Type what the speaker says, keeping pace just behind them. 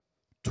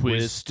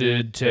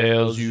Twisted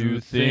Tales You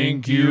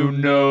Think You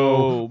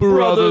Know.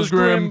 Brothers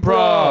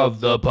Grimprov,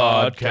 the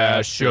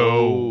podcast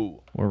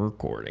show. We're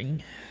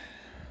recording.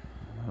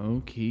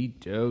 Okie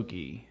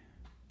dokie.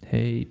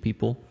 Hey,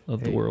 people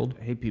of the world.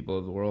 Hey, people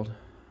of the world.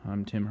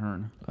 I'm Tim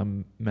Hearn.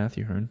 I'm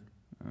Matthew Hearn.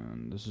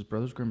 And this is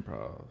Brothers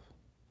Grimprov.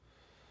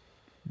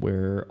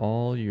 Where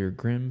all your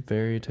grim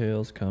fairy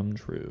tales come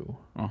true.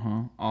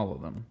 All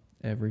of them.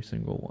 Every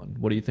single one.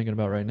 What are you thinking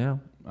about right now?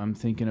 I'm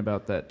thinking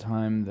about that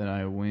time that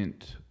I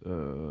went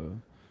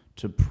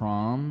to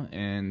prom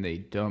and they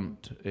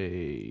dumped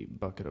a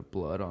bucket of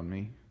blood on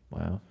me.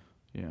 Wow.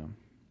 Yeah.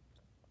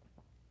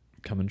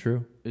 Coming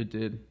true. It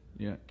did.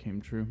 Yeah, it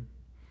came true.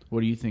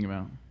 What do you think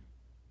about? I'm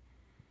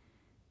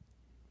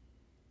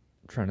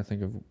trying to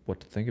think of what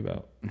to think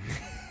about.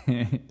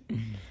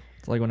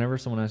 It's like whenever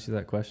someone asks you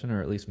that question,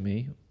 or at least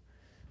me,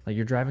 like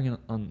you're driving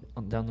on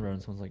down the road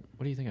and someone's like,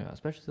 what are you thinking about?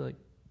 Especially like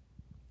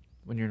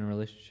when you're in a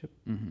relationship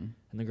and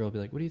the girl will be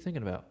like, what are you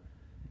thinking about?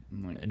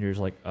 Like, and you're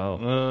just like,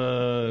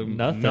 oh,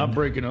 nothing. Not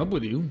breaking up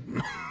with you.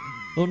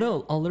 Well,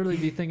 no, I'll literally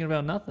be thinking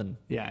about nothing.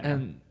 Yeah, I know.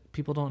 And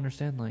people don't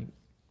understand, like.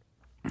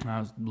 I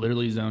was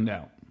literally zoned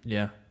out.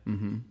 Yeah.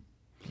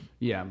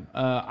 Yeah.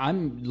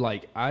 I'm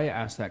like, I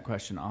ask that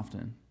question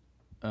often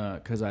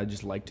because I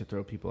just like to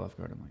throw people off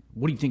guard. I'm like,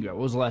 what do you think about?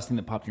 What was the last thing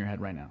that popped in your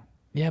head right now?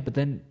 Yeah, but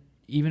then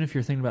even if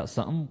you're thinking about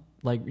something,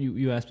 like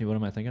you asked me, what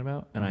am I thinking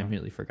about? And I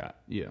immediately forgot.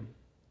 Yeah.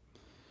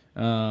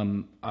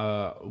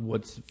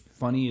 What's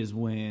funny is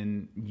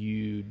when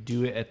you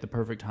do it at the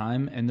perfect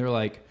time and they're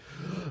like,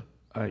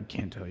 I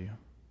can't tell you.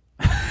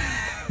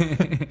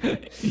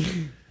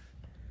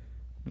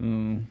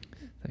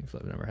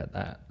 Thankfully, I've never had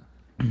that.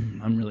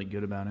 I'm really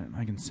good about it.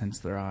 I can sense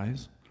their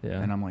eyes.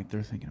 Yeah. And I'm like,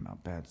 they're thinking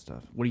about bad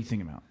stuff. What are you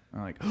thinking about?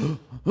 I'm like,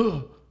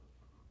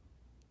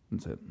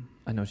 that's it.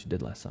 I know what you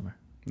did last summer.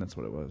 That's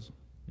what it was.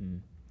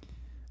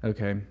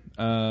 Okay.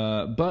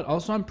 But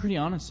also I'm pretty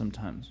honest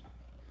sometimes.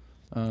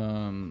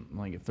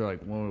 Like if they're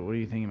like, well, what are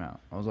you thinking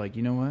about? I was like,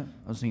 you know what?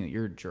 I was thinking that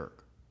you're a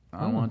jerk.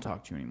 I don't want to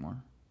talk to you anymore.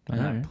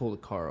 And I Alright. pull the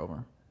car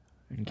over.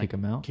 You can kick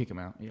him out? Kick him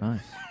out. Yeah.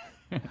 Nice.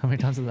 How many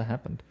times has that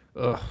happened?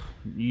 Ugh.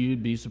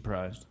 You'd be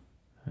surprised.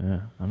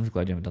 Yeah. I'm just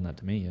glad you haven't done that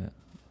to me yet.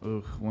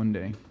 Ugh. One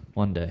day.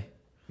 One day.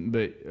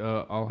 But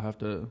I'll have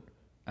to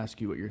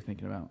ask you what you're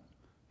thinking about.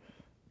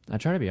 I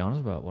try to be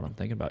honest about what I'm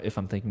thinking about. If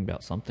I'm thinking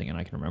about something and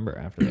I can remember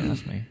after they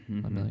ask me,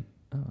 I'll be like,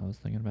 oh, I was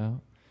thinking about.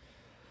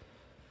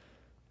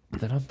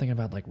 But then I'm thinking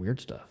about like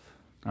weird stuff.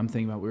 I'm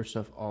thinking about weird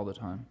stuff all the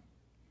time.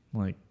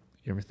 Like,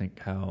 you ever think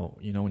how,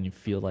 when you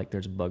feel like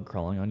there's a bug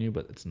crawling on you,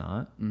 but it's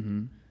not?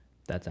 Mm-hmm.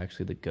 That's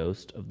actually the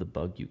ghost of the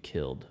bug you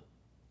killed.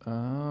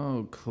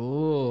 Oh,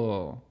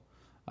 cool.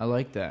 I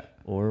like that.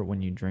 Or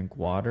when you drink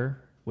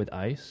water with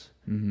ice,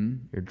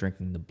 you're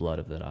drinking the blood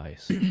of that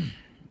ice.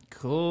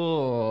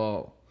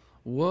 Cool.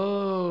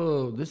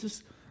 Whoa.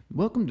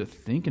 Welcome to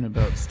Thinking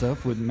About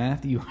Stuff with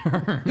Matthew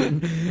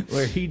Hearn,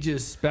 where he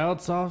just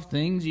spouts off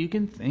things you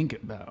can think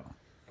about.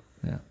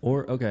 Yeah.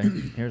 Or, okay,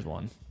 here's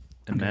one.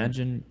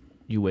 Imagine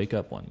you wake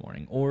up one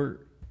morning, or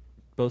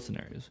both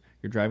scenarios.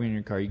 You're driving in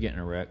your car, you get in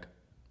a wreck,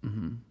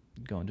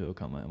 go into a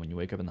coma, and when you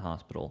wake up in the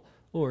hospital,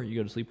 or you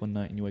go to sleep one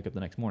night and you wake up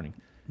the next morning.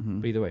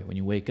 But either way, when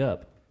you wake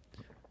up,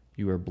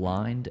 you are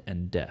blind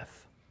and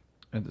deaf.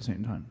 At the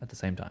same time. At the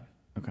same time.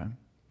 Okay.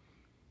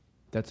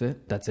 That's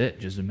it? That's it.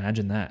 Just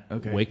imagine that.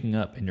 Okay. Waking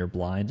up and you're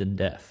blind and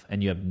deaf,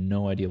 and you have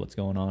no idea what's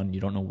going on.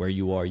 You don't know where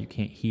you are. You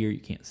can't hear. You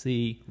can't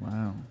see.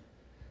 Wow.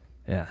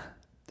 Yeah.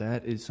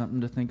 That is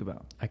something to think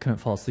about. I couldn't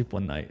fall asleep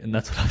one night, and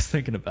that's what I was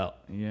thinking about.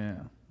 Yeah.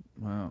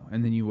 Wow.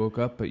 And then you woke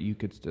up, but you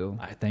could still...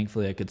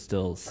 Thankfully, I could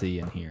still see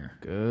and hear.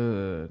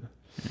 Good.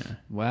 Yeah.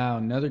 Wow.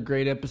 Another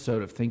great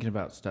episode of Thinking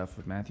About Stuff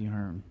with Matthew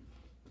Hearn.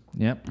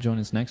 Yep. Join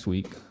us next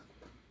week.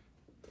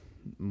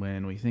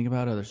 When we think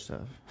about other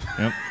stuff.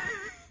 Yep.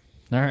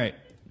 All right.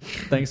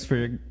 Thanks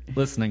for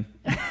listening.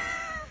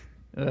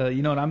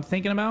 You know what I'm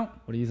thinking about?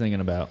 What are you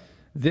thinking about?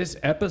 This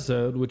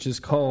episode, which is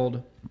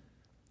called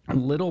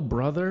Little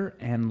Brother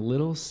and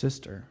Little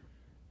Sister.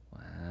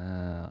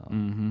 Wow.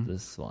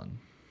 This one.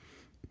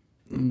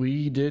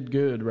 We did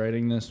good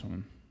writing this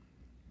one.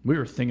 We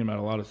were thinking about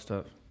a lot of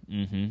stuff.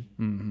 Yeah.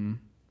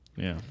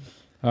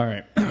 All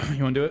right.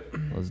 You want to do it?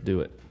 Let's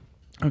do it.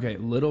 Okay.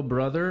 Little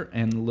Brother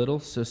and Little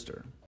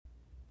Sister.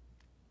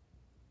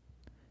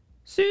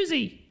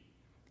 Susie,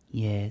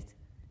 Yes.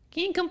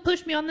 can you come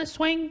push me on this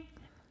swing?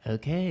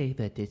 Okay,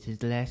 but this is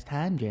the last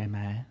time,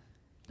 Jeremiah.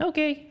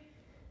 Okay.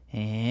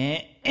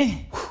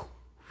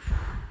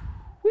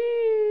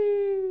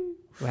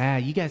 Wow,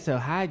 you got so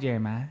high,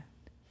 Jeremiah.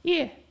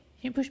 Yeah. Can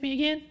you push me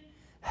again?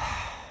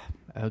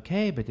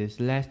 Okay, but this is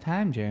the last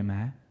time,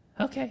 Jeremiah.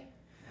 Okay.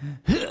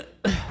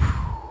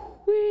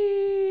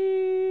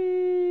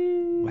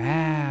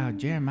 Wow,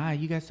 Jeremiah,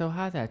 you got so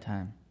high that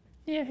time.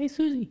 Yeah. Hey,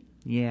 Susie,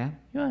 Yeah.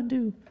 you want to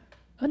do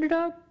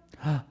underdog?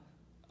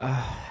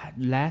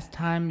 Last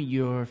time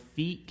your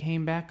feet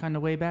came back on the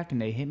way back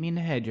and they hit me in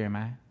the head,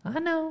 Jeremiah. I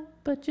know,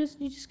 but you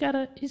just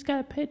gotta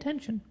pay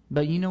attention.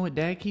 But you know what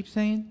Dad keeps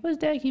saying? What does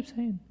Dad keep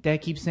saying?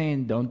 Dad keeps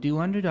saying, don't do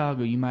underdog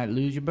or you might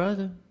lose your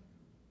brother.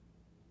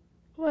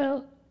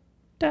 Well,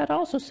 Dad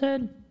also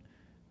said,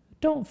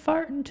 don't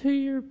fart into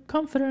your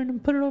comforter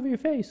and put it over your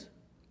face.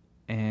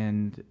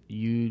 And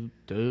you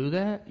do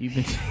that? You've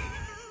been...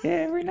 Yeah,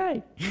 every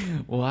night.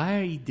 Why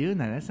are you doing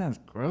that? That sounds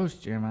gross,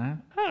 Jeremiah.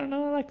 I don't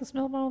know. I like the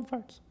smell of my own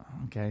farts.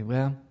 Okay,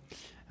 well,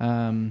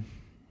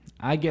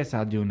 I guess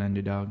I'll do an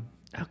underdog.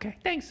 Okay.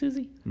 Thanks,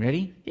 Susie.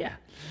 Ready? Yeah.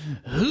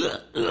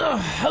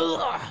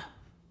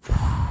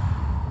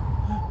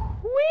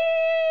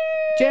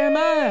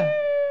 Jeremiah!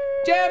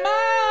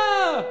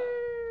 Jeremiah!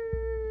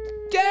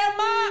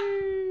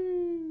 Jeremiah!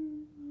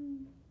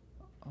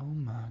 Oh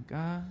my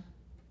God.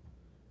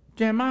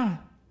 Jeremiah!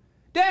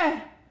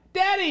 Dad!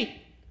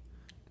 Daddy!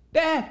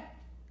 Dad!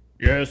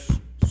 Yes,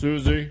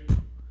 Susie.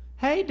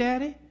 Hey,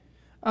 Daddy.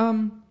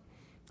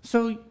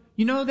 So,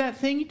 you know that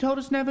thing you told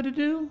us never to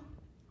do?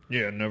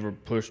 Yeah, never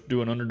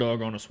do an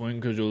underdog on a swing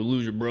because you'll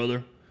lose your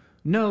brother.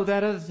 No,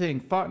 that other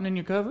thing, farting in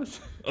your covers?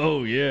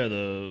 Oh, yeah,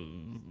 the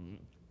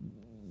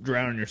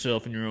drowning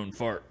yourself in your own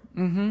fart.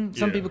 Mm-hmm.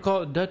 Some Yeah. people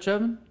call it Dutch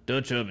oven.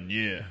 Dutch oven,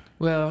 yeah.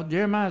 Well,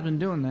 Jeremiah's been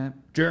doing that.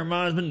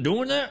 Jeremiah's been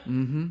doing that?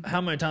 Mm-hmm. How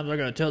many times I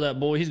got to tell that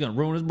boy he's going to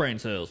ruin his brain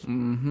cells?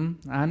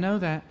 Mm-hmm. I know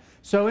that.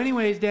 So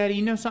anyways, Daddy,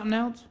 you know something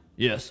else?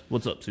 Yes.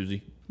 What's up,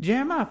 Susie?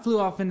 Jeremiah flew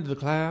off into the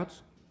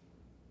clouds.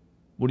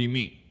 What do you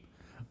mean?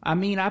 I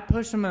mean, I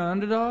pushed him an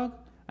underdog,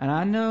 and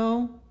I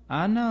know.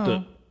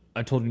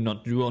 I told you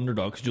not to do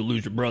underdog because you'll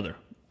lose your brother.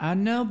 I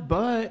know,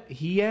 but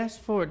he asked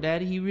for it,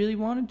 Daddy. He really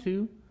wanted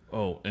to.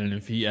 Oh, and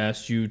if he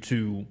asked you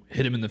to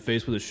hit him in the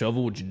face with a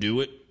shovel, would you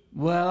do it?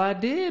 Well, I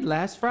did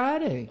last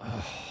Friday.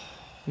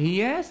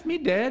 He asked me,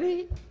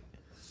 Daddy.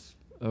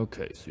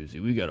 Okay, Susie,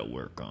 we got to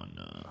work on.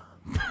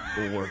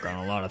 We'll work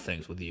on a lot of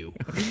things with you.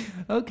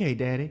 Okay,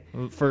 Daddy.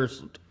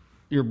 First,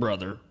 your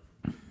brother.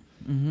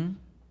 Mm-hmm.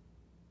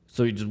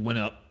 So you just went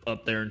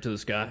up there into the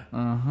sky,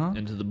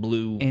 into the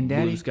blue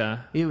Daddy, sky.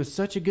 It was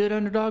such a good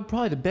underdog,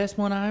 probably the best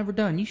one I ever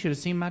done. You should have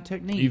seen my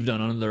technique. You've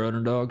done other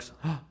underdogs.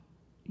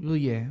 Well,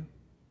 yeah.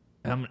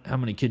 How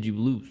many kids you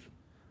lose?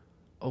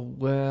 Oh,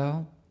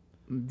 well,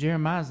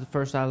 Jeremiah's the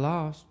first I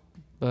lost,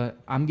 but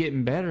I'm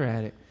getting better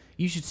at it.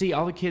 You should see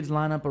all the kids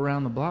line up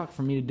around the block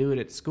for me to do it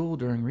at school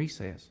during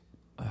recess.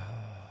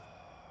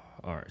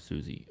 All right,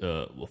 Susie.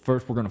 Well,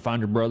 first we're gonna find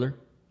your brother,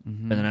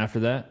 and then after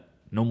that,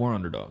 no more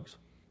underdogs.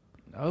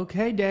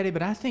 Okay, Daddy,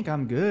 but I think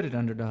I'm good at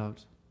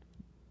underdogs.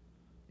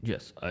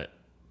 Yes,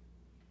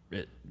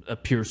 it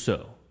appears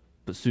so.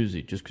 But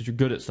Susie, just because you're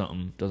good at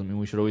something doesn't mean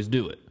we should always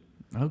do it.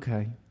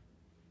 Okay.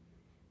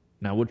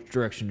 Now, which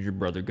direction did your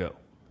brother go?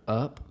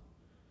 Up.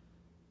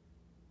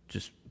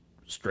 Just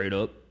straight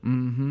up?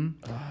 Mm-hmm.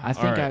 I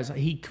think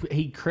right.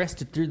 he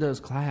crested through those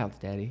clouds,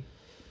 Daddy.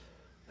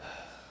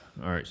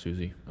 All right,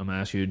 Susie. I'm gonna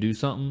ask you to do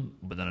something,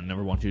 but then I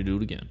never want you to do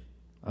it again.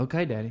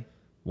 Okay, Daddy.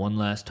 One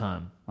last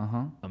time. Uh-huh.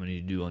 I'm gonna need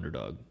you to do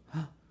underdog.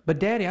 But,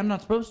 Daddy, I'm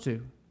not supposed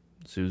to.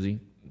 Susie,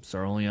 it's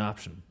our only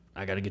option.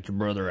 I gotta get your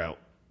brother out.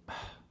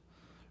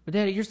 But,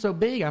 Daddy, you're so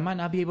big, I might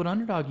not be able to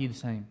underdog you the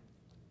same.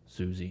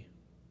 Susie,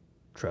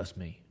 trust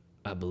me.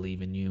 I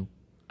believe in you.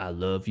 I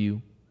love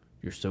you.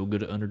 You're so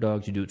good at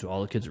underdogs. You do it to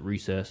all the kids at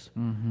recess.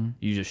 Mm-hmm.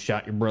 You just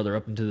shot your brother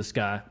up into the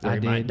sky where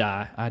he might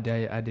die. I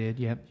did,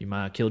 yep. You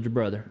might have killed your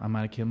brother. I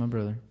might have killed my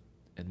brother.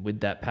 And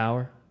with that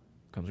power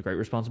comes a great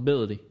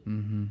responsibility.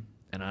 Mm-hmm.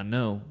 And I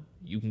know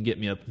you can get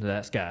me up into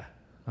that sky.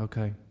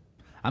 Okay.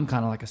 I'm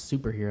kind of like a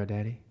superhero,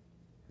 Daddy.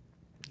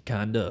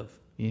 Kind of.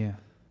 Yeah.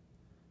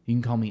 You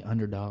can call me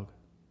underdog.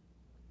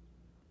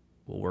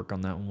 We'll work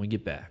on that when we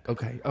get back.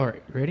 Okay. All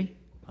right. Ready?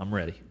 I'm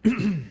ready.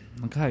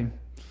 Okay.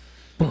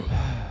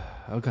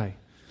 Okay.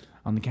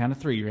 On the count of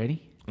 3,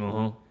 ready?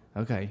 Uh-huh.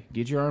 Okay.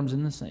 Get your arms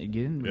in the sand.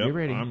 Get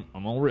ready.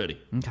 I'm all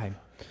ready. Okay.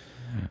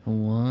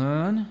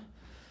 1,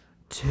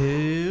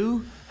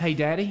 2. Hey,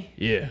 Daddy.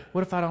 Yeah.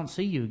 What if I don't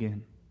see you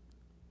again?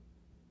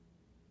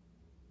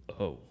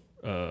 Oh.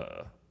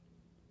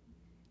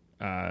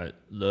 I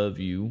love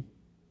you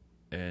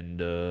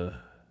and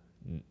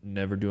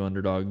never do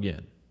underdog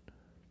again.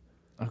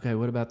 Okay.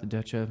 What about the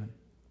Dutch oven?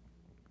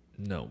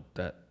 No,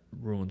 that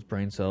ruins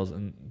brain cells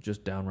and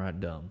just downright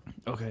dumb.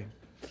 Okay.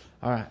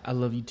 All right. I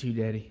love you too,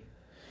 Daddy.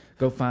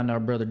 Go find our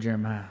brother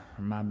Jeremiah,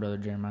 or my brother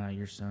Jeremiah,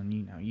 your son.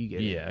 You know, you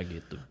get it. Yeah, I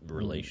get the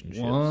relationships.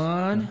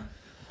 1,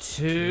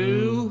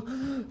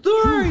 2,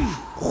 3.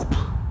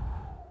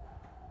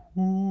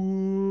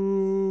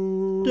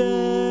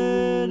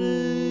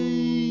 Daddy,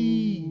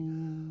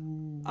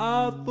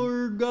 I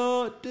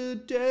forgot to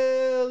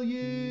tell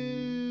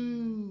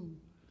you,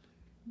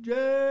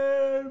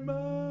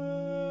 Jeremiah.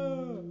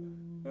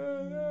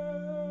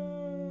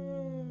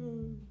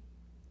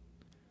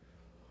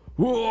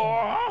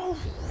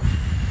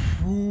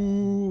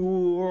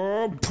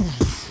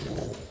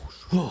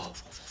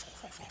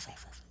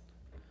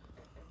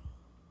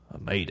 I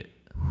made it.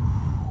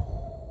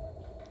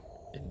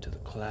 Into the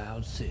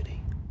Cloud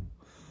City.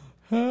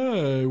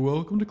 Hey,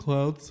 welcome to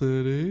Cloud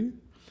City.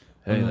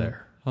 Hey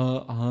there.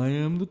 I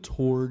am the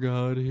tour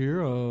guide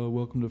here.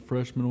 Welcome to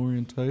freshman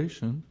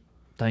orientation.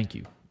 Thank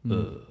you.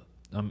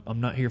 I'm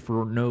not here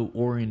for no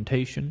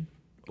orientation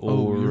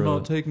Or you're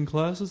not taking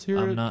classes here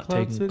I'm at not Cloud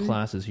taking City?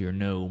 classes here.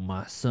 No,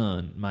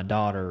 my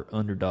daughter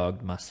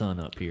underdogged my son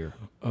up here.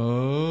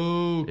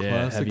 Oh, Yeah,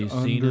 classic have you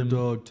seen him?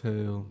 underdog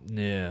tale.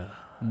 Yeah.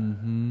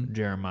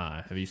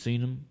 Jeremiah, have you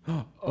seen him?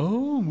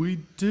 Oh, we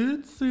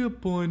did see a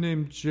boy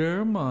named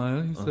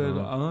Jeremiah. He said,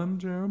 "I'm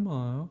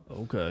Jeremiah,"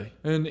 Okay.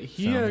 and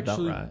Sounds about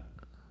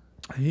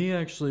right. he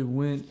actually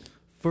went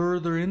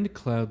further into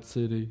Cloud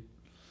City.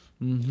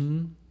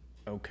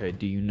 Okay,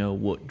 do you know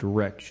what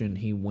direction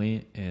he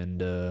went,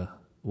 and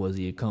was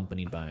he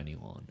accompanied by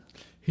anyone?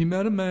 He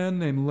met a man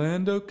named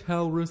Lando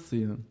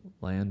Calrissian.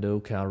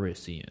 Lando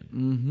Calrissian.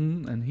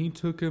 And he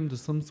took him to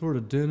some sort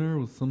of dinner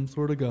with some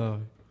sort of guy.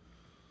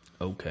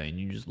 Okay, and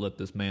you just let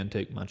this man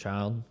take my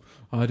child?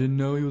 I didn't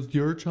know he was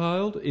your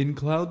child. In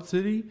Cloud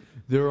City,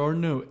 there are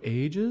no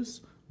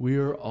ages. We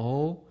are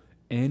all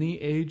any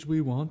age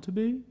we want to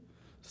be.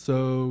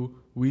 So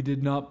we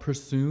did not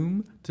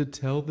presume to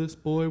tell this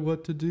boy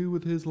what to do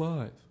with his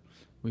life.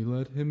 We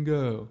let him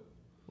go.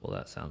 Well,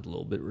 that sounds a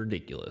little bit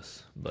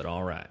ridiculous, but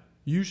all right.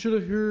 You should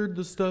have heard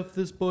the stuff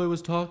this boy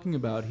was talking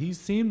about. He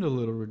seemed a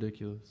little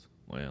ridiculous.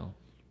 Well,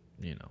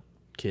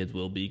 kids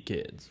will be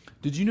kids.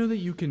 Did you know that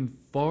you can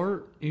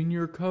fart in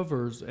your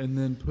covers and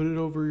then put it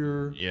over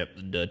your... Yep,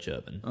 the Dutch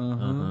oven.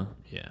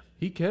 Yeah.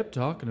 He kept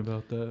talking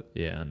about that.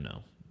 Yeah, I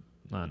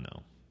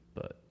know.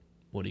 But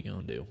what are you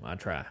going to do? I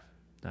try.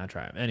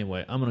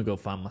 Anyway, I'm going to go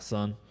find my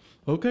son.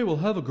 Okay, well,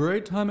 have a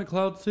great time at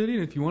Cloud City,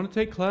 and if you want to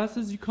take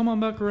classes, you come on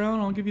back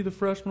around. I'll give you the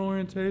freshman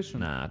orientation.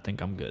 Nah, I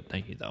think I'm good.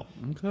 Thank you, though.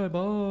 Okay,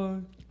 bye.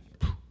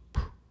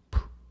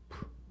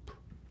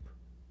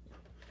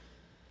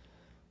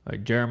 Hey,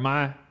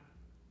 Jeremiah,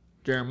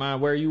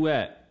 where you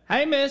at?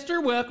 Hey, mister,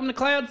 welcome to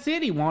Cloud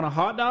City. Want a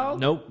hot dog?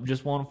 Nope,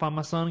 just want to find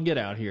my son and get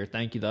out here.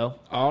 Thank you, though.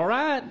 All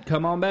right,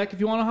 come on back if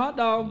you want a hot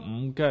dog.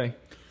 Okay.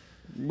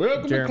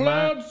 Welcome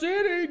Jeremiah. to Cloud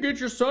City. Get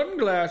your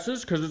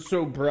sunglasses because it's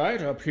so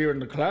bright up here in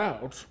the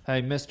clouds.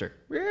 Hey, mister.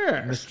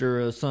 Yes.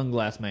 Mr.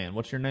 Sunglass Man,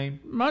 what's your name?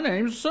 My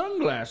name's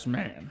Sunglass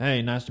Man.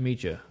 Hey, nice to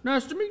meet you.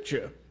 Nice to meet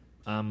you.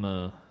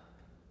 I'm,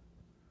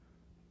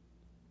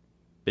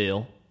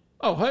 Bill.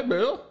 Oh, hey,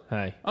 Bill.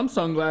 Hey. I'm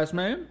Sunglass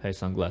Man. Hey,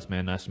 Sunglass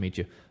Man, nice to meet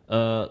you.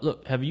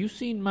 Look, have you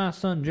seen my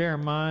son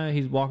Jeremiah?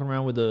 He's walking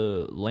around with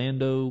a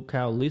Lando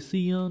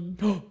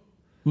Calrissian.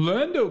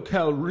 Lando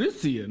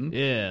Calrissian?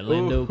 Yeah,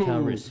 Lando Oh,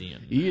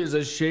 Calrissian. He is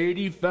a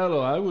shady fellow.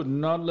 I would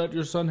not let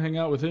your son hang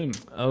out with him.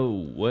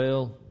 Oh,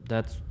 well,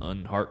 that's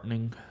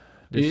unheartening.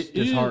 It is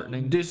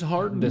Disheartening.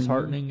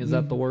 disheartening. Is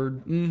that the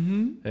word?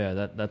 Mm-hmm.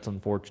 Yeah, that's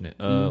unfortunate.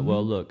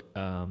 Well, look,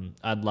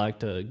 I'd like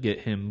to get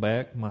him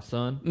back, my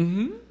son.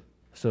 Mm-hmm.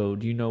 So,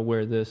 do you know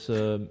where this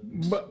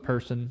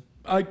person?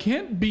 I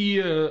can't be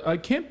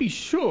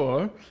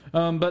sure,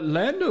 but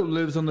Lando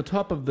lives on the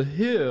top of the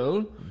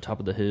hill. Top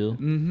of the hill?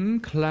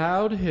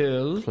 Cloud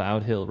Hill.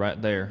 Cloud Hill, right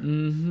there.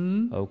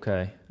 Mm-hmm.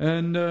 Okay.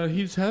 And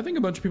he's having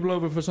a bunch of people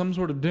over for some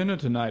sort of dinner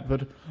tonight,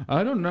 but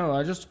I don't know.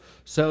 I just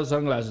sell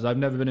sunglasses. I've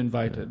never been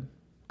invited.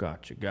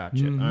 Gotcha. All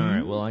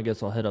right, well, I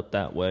guess I'll head up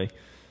that way.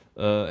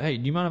 Hey,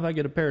 do you mind if I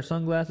get a pair of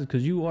sunglasses?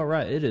 Because you are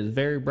right. It is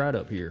very bright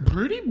up here.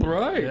 Pretty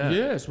bright, Yeah.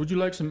 yes. Would you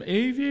like some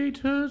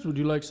aviators? Would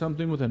you like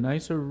something with a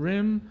nicer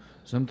rim?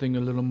 Something a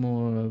little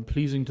more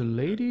pleasing to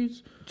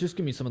ladies? Just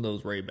give me some of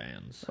those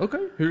Ray-Bans.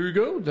 Okay, here you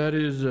go. That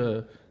is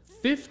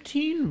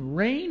 15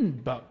 rain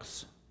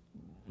bucks.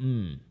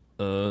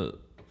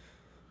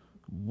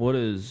 What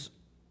does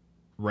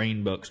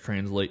rainbucks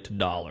translate to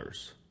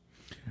dollars?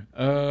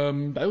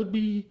 That would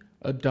be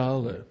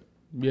 $1.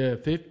 Yeah,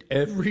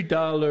 every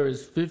dollar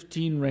is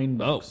 15 rain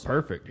Oh, bucks.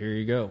 perfect. Here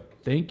you go.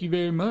 Thank you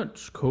very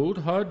much. Cold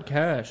hard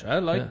cash. I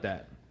like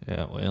that.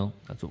 Yeah, well,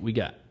 that's what we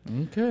got.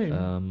 Okay.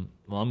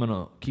 Well, I'm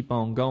gonna keep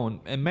on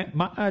going. And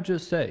might I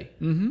just say,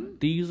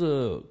 these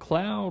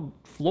cloud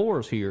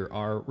floors here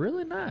are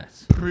really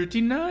nice.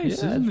 Pretty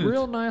nice, Yeah, isn't it's it?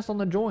 real nice on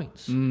the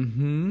joints.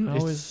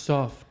 It's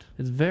soft.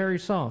 It's very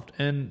soft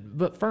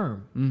but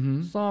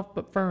firm. Soft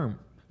but firm.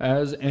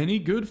 As any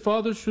good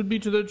father should be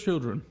to their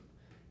children.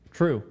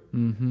 True.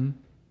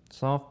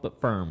 Soft but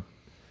firm.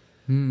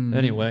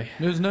 Anyway,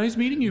 It was nice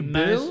meeting you,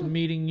 nice Bill.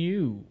 meeting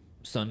you,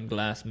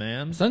 Sunglass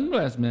Man.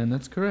 Sunglass Man,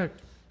 that's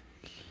correct.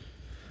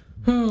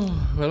 Well,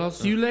 I'll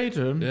see you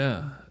later.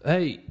 Yeah.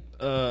 Hey,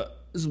 this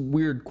is a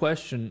weird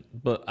question,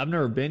 but I've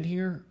never been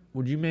here.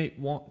 Would you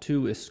want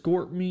to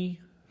escort me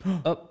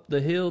up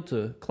the hill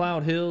to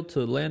Cloud Hill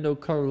to Lando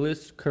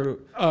Calrissian?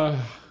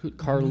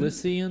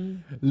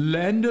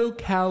 Lando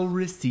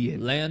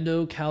Calrissian.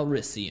 Lando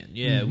Calrissian.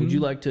 Yeah. Would you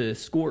like to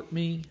escort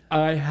me?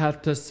 I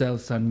have to sell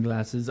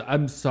sunglasses.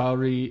 I'm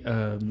sorry.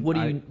 What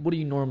do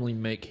you normally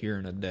make here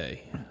in a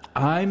day?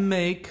 I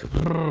make?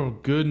 Oh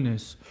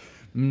goodness.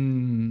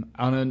 On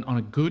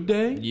a good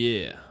day.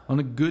 Yeah. On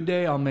a good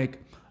day, I'll make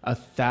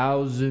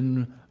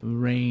 1,000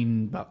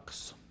 rain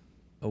bucks.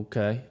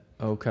 Okay.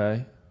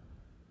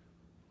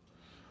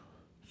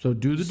 So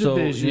do the So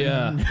division.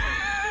 yeah,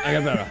 I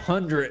got about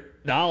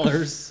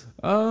 $100.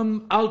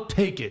 I'll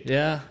take it.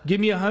 Yeah. Give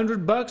me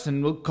 $100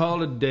 and we'll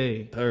call it a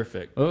day.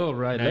 Perfect. All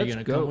right, Now you're let's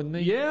gonna go. come with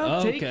me? Yeah,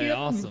 I'll take Okay, you.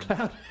 awesome.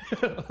 Cloud-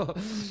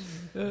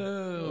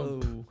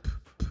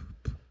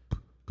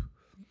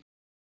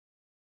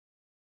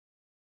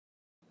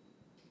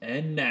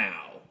 And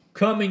now,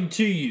 coming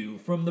to you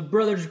from the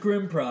Brothers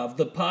Grimprov,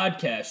 the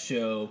podcast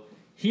show,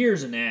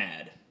 here's an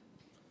ad.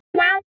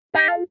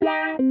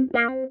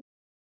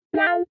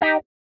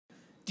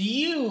 Do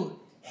you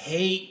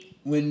hate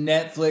when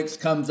Netflix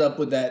comes up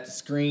with that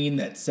screen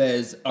that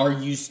says, "Are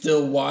you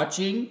still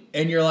watching?"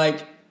 And you're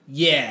like,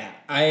 "Yeah,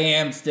 I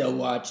am still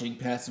watching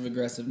passive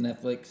aggressive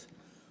Netflix."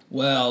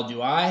 Well,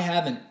 do I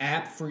have an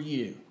app for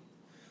you?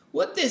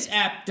 What this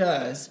app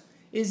does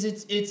is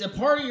it's a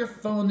part of your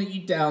phone that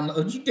you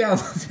download. You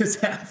download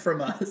this app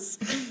from us,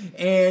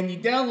 and you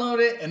download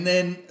it, and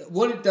then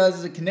what it does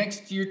is it connects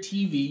to your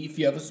TV if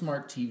you have a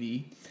smart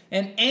TV.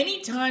 And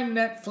anytime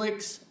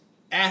Netflix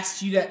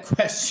asks you that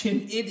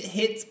question, it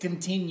hits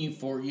continue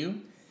for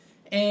you,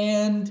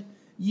 and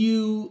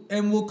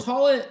we'll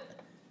call it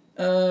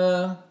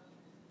a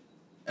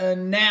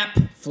nap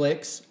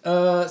flicks.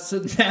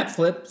 So nap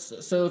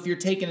flips. So if you're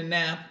taking a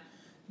nap,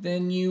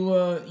 then you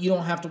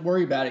don't have to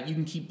worry about it. You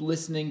can keep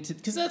listening to,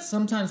 because that's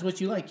sometimes what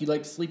you like. You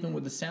like sleeping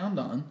with the sound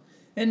on,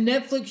 and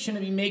Netflix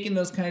shouldn't be making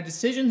those kind of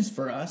decisions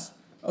for us.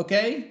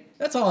 Okay,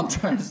 that's all I'm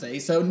trying to say.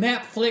 So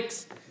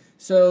Netflix.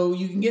 So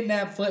you can get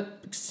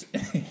Netflix,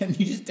 and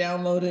you just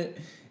download it,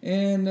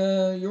 and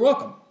you're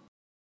welcome.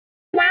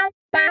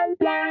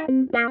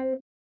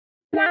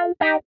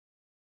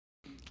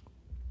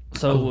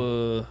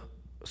 So,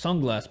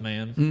 Sunglass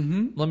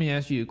Man, let me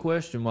ask you a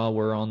question while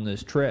we're on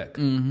this trek.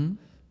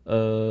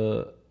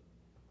 Do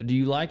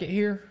you like it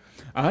here?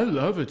 I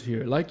love it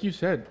here. Like you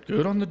said,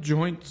 good on the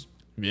joints.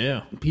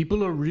 Yeah.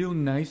 People are real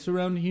nice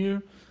around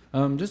here.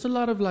 Just a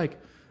lot of like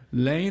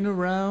laying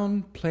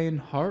around, playing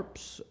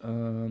harps.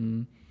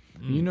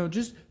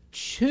 Just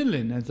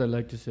chilling, as I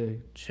like to say.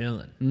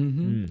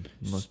 Chilling.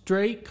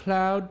 Straight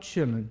cloud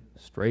chilling.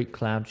 Straight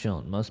cloud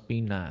chilling. Must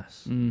be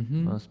nice.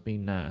 Must be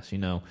nice.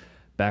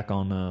 Back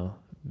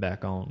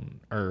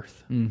on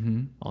Earth,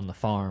 on the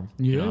farm.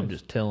 Yes. I'm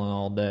just tilling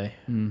all day.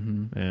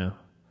 Yeah.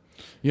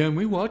 Yeah, and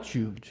we watch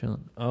you.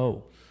 Chilling.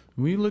 Oh.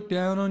 We look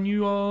down on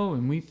you all,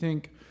 and we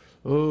think,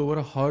 oh, what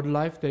a hard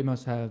life they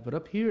must have. But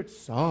up here, it's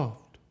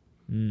soft.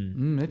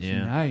 It's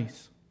yeah.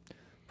 nice.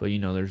 But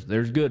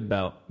there's good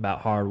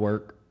about hard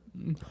work.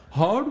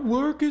 Hard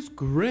work is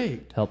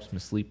great. Helps me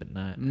sleep at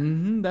night.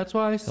 That's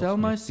why I sell Helps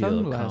me my feel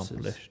sunglasses.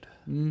 accomplished.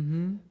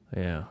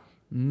 Yeah.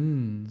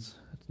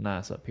 It's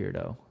nice up here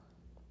though.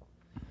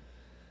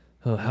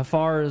 Oh, how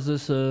far is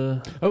this?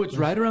 Oh, it's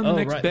right around the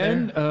next right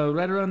bend.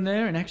 Right around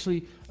there. And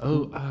actually,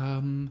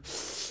 it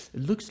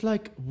looks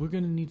like we're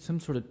gonna need some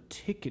sort of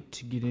ticket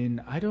to get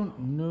in. I don't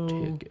know.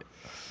 Ticket.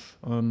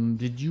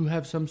 Did you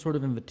have some sort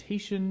of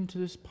invitation to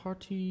this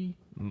party?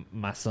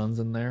 My son's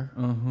in there.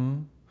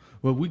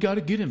 Well, we got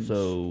to get him.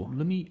 So-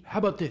 how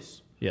about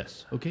this?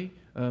 Yes. Okay.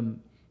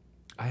 I'm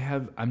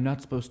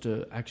not supposed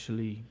to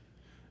actually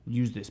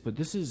use this, but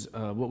this is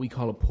what we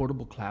call a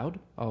portable cloud.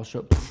 I'll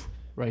show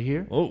right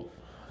here. Oh.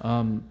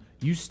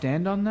 You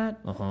stand on that.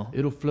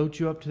 It'll float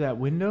you up to that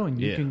window, and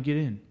you Yeah. can get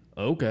in.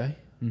 Okay.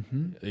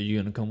 Are you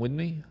gonna come with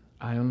me?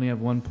 I only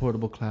have one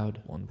portable cloud.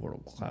 One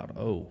portable cloud.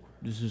 Oh.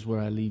 This is where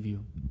I leave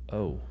you.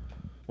 Oh.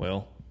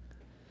 Well.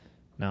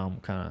 Now I'm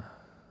kind of.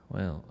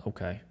 Well.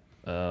 Okay.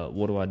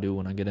 What do I do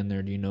when I get in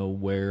there? Do you know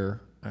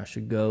where I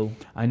should go?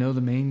 I know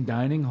the main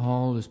dining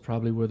hall is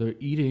probably where they're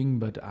eating,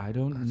 but I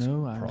don't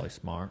know. Probably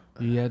smart.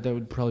 Yeah, that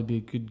would probably be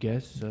a good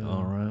guess.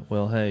 All right.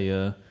 Well,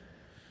 hey,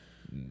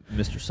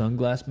 Mr.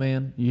 Sunglass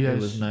Man. Yes.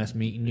 It was nice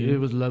meeting you. It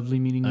was lovely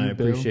meeting you, I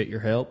Bill. appreciate your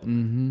help.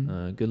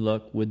 Good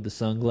luck with the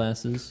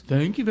sunglasses.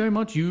 Thank you very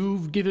much.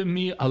 You've given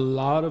me a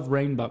lot of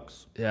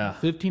rainbucks. Yeah.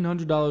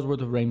 $1,500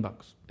 worth of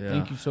rainbucks. Yeah.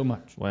 Thank you so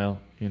much.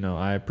 Well,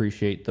 I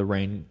appreciate the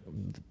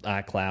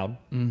iCloud,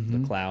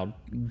 the cloud,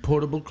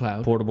 Portable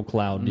cloud. portable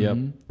cloud. Yep.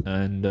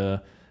 And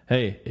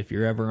hey, if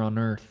you're ever on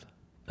Earth,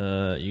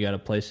 you got a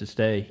place to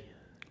stay.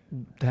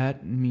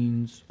 That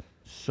means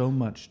so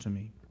much to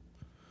me.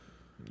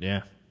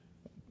 Yeah.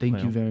 Thank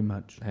Well, you very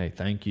much. Hey,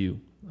 thank you.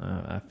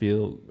 I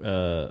feel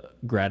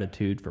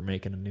gratitude for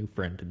making a new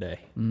friend today,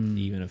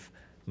 even if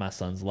my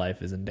son's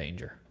life is in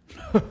danger.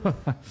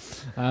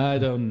 I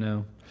don't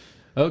know.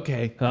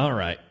 Okay. All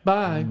right.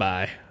 Bye.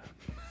 Bye.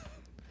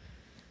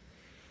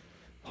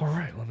 All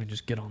right, let me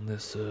just get on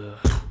this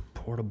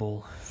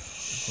portable.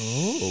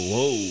 Oh,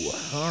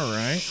 whoa. All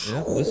right.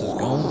 Yep, this is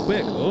going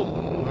quick.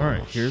 Oh, all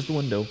right. Here's the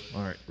window.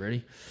 All right,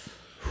 ready?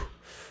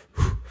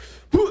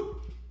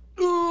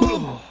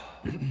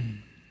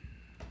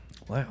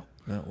 Wow,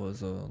 that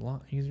was a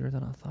lot easier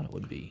than I thought it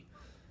would be.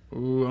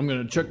 Ooh, I'm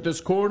going to check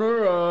this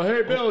corner.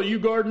 Hey, Bill, you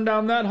guarding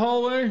down that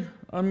hallway?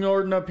 I'm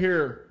guarding up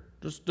here.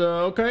 Just,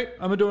 okay,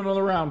 I'm going to do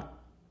another round.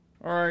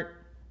 All right.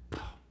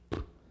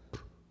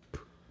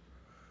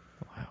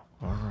 Wow.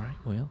 All right.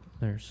 Well,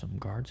 there's some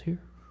guards here.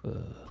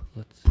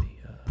 Let's see.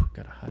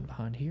 Gotta hide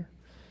behind here.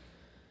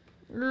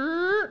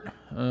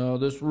 Oh,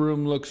 this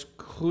room looks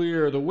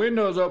clear. The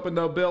window's open,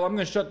 though, Bill. I'm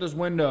going to shut this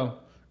window.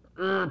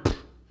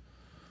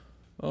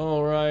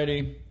 All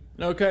righty.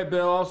 Okay,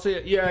 Bill, I'll see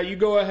it. Yeah, you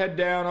go ahead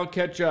down. I'll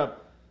catch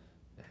up.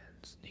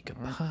 Sneak up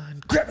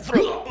behind. Grab the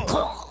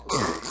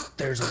throat.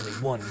 There's only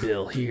one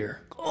Bill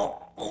here.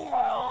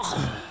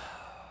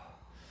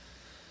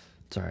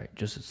 It's all right.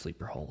 Just a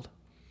sleeper hold.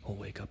 We'll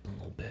wake up in a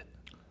little bit.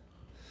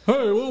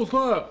 Hey, what was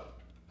that?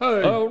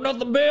 Hey. Oh,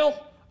 nothing, Bill.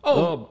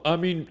 Oh,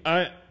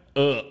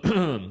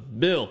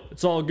 Bill,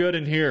 it's all good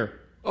in here.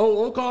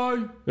 Oh,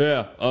 okay.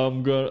 Yeah,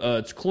 I'm gonna.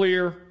 It's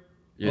clear.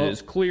 It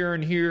is clear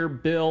in here,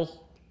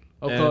 Bill.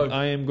 Okay. And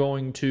I am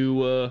going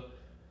to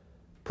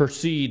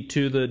proceed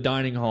to the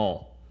dining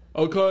hall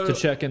Okay. to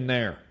check in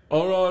there.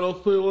 All right,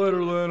 I'll see you later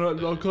then.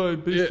 Okay,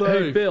 be safe.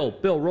 Hey, Bill,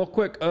 real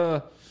quick.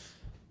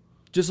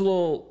 Just a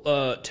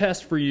little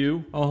test for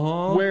you.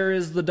 Uh-huh. Where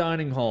is the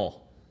dining hall?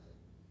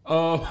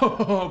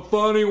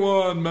 Funny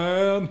one,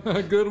 man.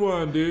 Good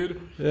one,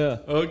 dude. Yeah.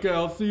 Okay,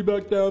 I'll see you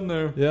back down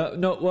there. Yeah.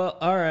 No. Well.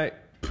 All right.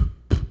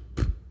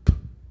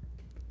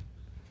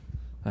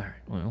 All right.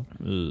 Well.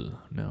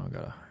 Now I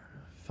gotta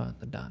find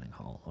the dining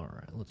hall. All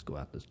right. Let's go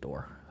out this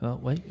door. Oh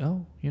wait.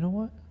 Oh, you know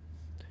what?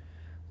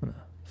 I'm gonna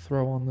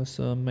throw on this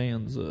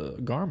man's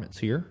garments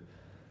here.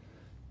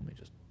 Let me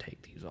just take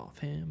these off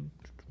him.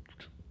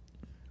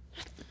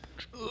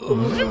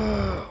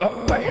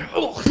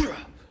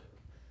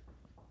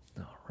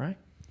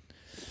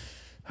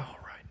 All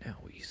right. Now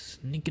we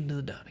sneak into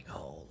the dining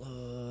hall.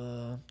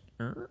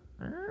 Dun,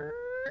 dun,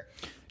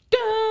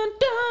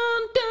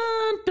 dun,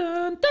 dun,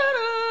 dun, dun,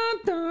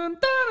 dun,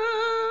 dun,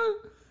 dun,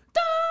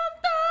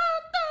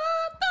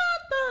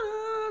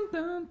 dun,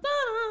 dun,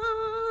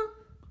 dun.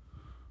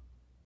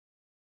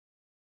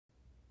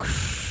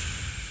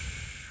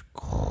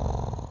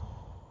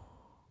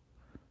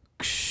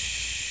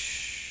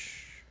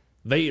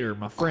 Vader,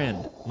 my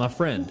friend.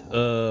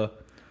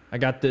 I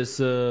got this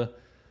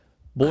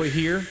boy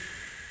here.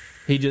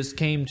 He just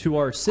came to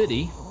our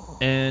city,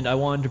 and I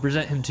wanted to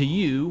present him to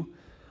you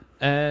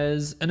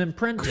as an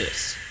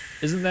apprentice.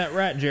 Isn't that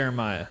right,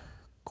 Jeremiah?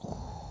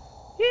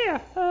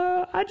 Yeah,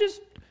 I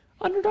just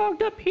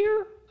underdogged up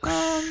here.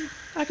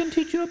 I can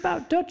teach you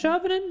about Dutch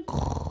ovening.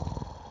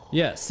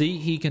 Yeah, see,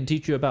 he can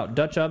teach you about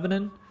Dutch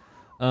ovening.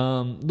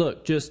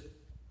 Look, just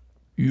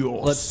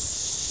Your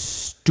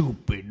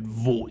stupid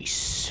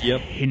voice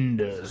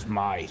hinders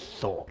my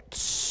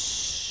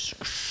thoughts.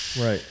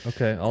 right.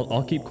 Okay,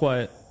 I'll keep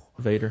quiet,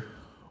 Vader.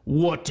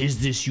 What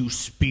is this you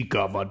speak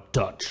of, a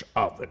Dutch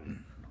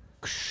oven?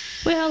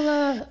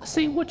 Well,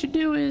 see, what you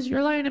do is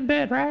you're laying in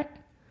bed, right?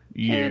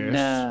 Yes.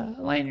 And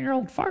laying in your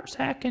old fart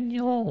sack, and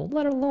you'll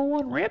let a little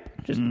one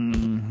rip, just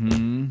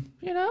you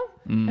know,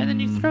 and then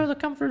you throw the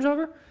comforters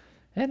over,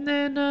 and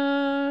then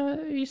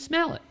you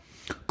smell it.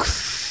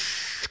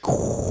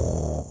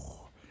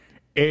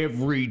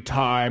 Every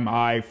time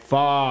I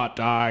fart,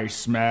 I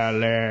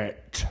smell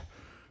it.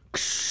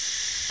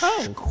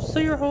 Oh, so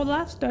your whole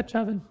life's Dutch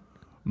oven.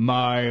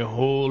 My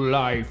whole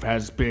life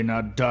has been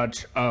a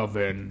Dutch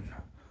oven.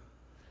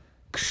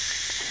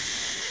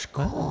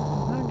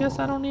 Well, I guess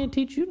I don't need to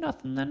teach you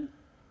nothing then.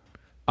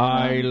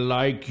 I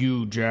like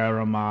you,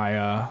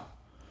 Jeremiah.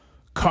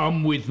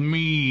 Come with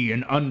me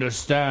and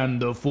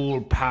understand the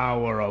full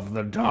power of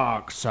the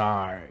dark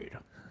side.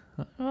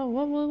 Oh,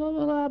 what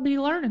will I be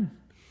learning?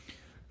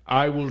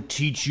 I will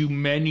teach you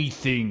many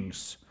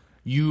things.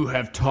 You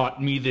have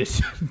taught me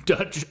this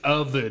Dutch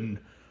oven.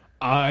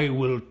 I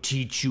will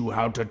teach you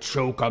how to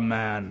choke a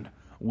man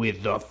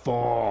with the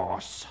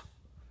Force.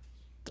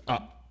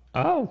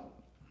 Oh,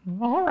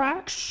 all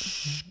right.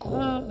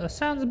 That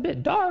sounds a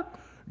bit dark.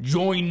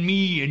 Join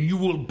me and you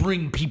will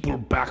bring people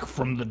back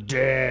from the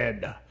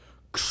dead.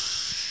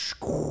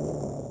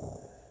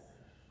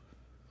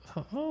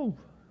 Oh,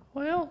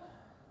 well,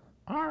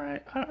 all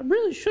right. I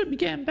really should be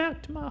getting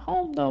back to my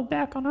home, though,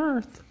 back on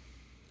Earth.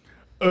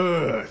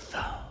 Earth.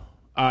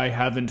 I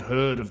haven't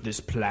heard of this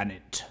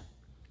planet.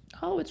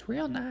 Oh, it's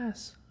real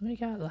nice. We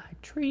got,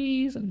 like,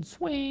 trees and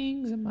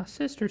swings, and my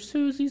sister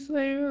Susie's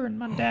there, and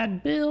my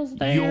dad Bill's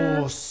there.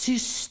 Your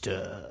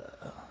sister.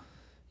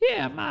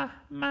 Yeah, my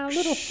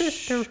little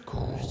sister,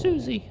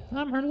 Susie.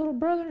 I'm her little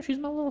brother, and she's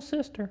my little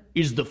sister.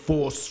 Is the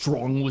Force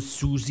strong with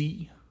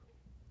Susie?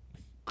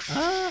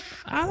 I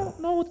don't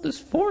know what this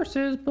force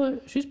is,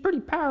 but she's pretty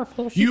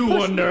powerful. She You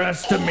pushed-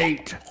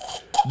 underestimate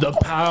the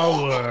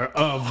power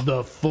of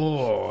the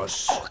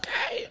Force.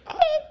 Okay.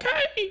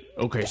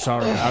 Okay,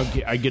 sorry.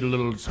 I get a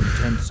little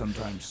tense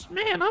sometimes.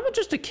 Man, I'm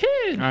just a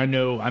kid. I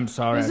know. I'm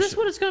sorry. Is I this should-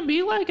 what it's going to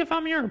be like if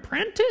I'm your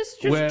apprentice?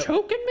 Just Well-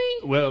 choking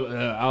me? Well,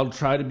 I'll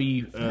try to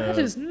be That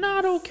is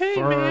not okay,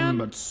 firm man.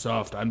 but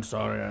soft. I'm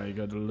sorry. I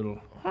got a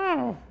little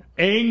Oh.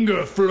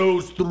 anger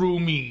flows through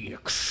me.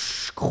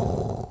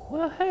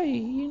 Well, hey,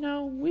 you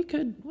know, we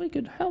could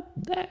help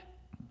that.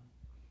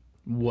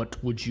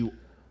 What would you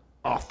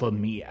offer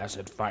me as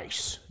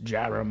advice,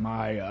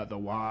 Jeremiah the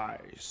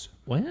Wise?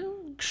 Well,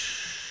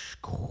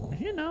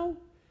 you know,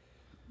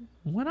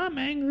 when I'm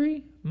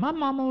angry, my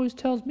mom always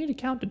tells me to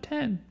count to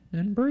 10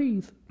 and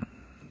breathe.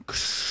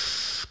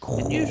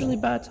 And usually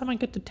by the time I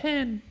get to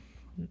 10,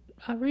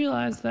 I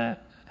realize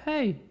that,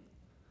 hey,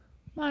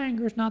 my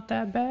anger's not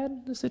that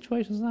bad. The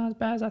situation's not as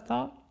bad as I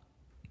thought.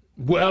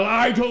 Well,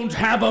 I don't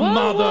have a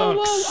mother.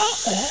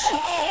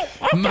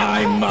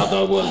 My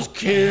mother was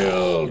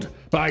killed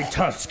by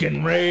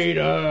Tusken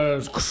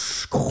Raiders.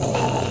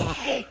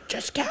 Hey,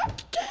 just count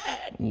to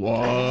 10.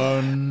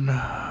 1,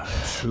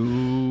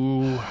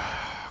 2,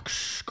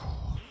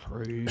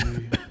 3,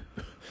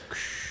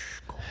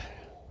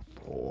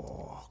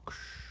 4,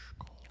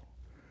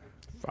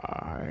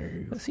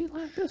 5. Does he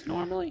like this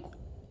normally?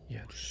 Yeah,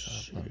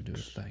 just let him do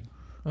his thing.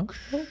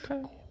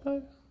 Okay,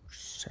 but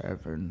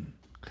 7,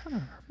 kind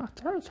of my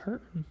throat's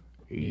hurting.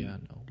 Yeah,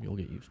 no, you'll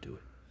get used to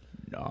it.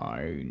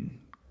 9,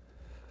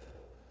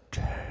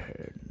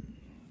 10.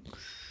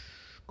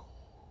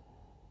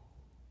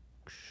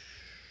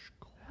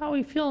 How are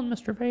you feeling,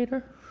 Mr.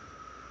 Vader?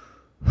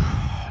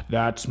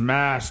 That's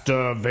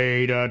Master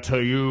Vader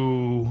to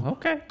you.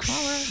 Okay,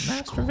 all right,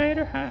 Master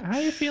Vader. How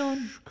you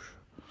feeling?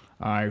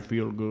 I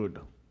feel good.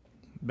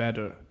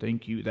 Better.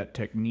 Thank you. That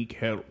technique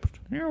helped.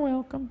 You're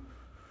welcome.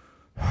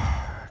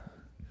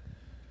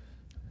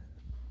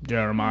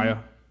 Jeremiah,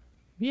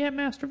 Yeah,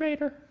 Master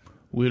Vader.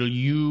 will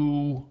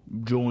you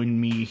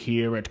join me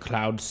here at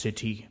Cloud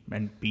City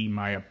and be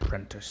my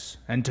apprentice?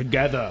 And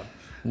together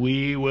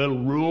we will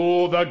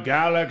rule the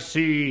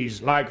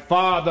galaxies like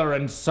father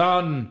and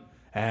son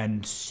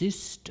and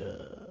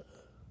sister.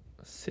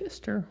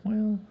 Sister,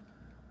 well,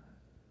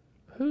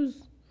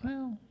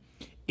 well,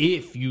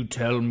 If you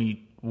tell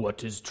me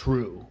what is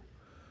true,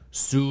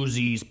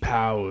 Susie's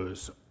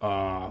powers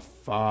are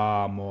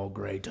far more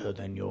greater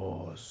than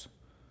yours.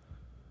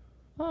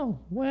 oh,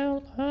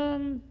 well,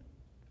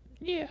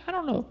 yeah, I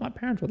don't know if my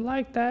parents would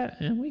like that,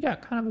 and we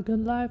got kind of a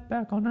good life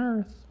back on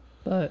Earth,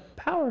 but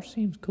power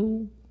seems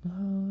cool.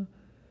 You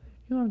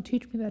want to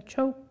teach me that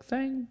choke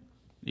thing?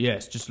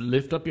 Yes, just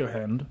lift up your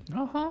hand.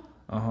 Uh-huh.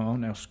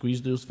 Now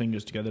squeeze those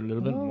fingers together a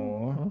little bit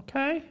more.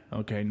 Okay.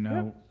 Okay,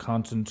 now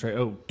concentrate.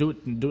 Oh, do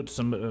it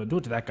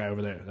to that guy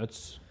over there.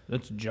 That's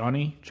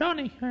Johnny.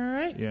 Johnny, all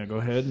right. Yeah, go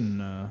ahead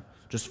and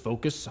just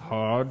focus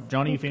hard.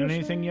 Johnny, you feeling Focus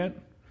anything yet?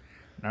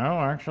 No,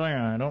 actually,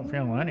 I don't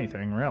feel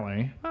anything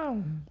really.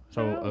 Oh,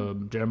 So,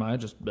 Jeremiah,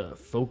 just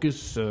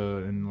focus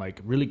and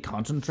like really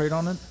concentrate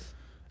on it,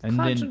 and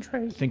then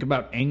Concentrate. think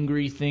about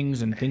angry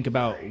things and think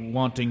about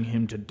wanting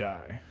him to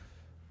die.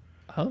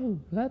 oh,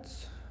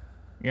 that's...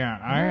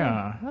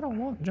 Yeah, I don't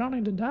want Johnny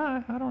to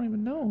die. I don't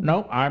even know him.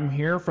 No, I'm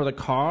here for the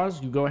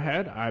cause. You go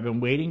ahead. I've been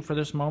waiting for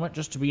this moment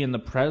just to be in the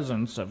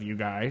presence of you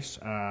guys.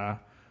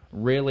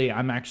 Really,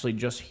 I'm actually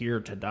just here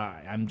to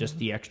die. I'm just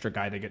the extra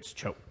guy that gets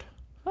choked.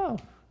 Oh,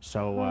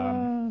 So,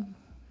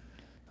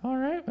 all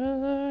right.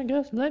 Well, I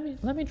guess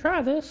let me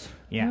try this.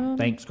 yeah,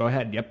 thanks. Go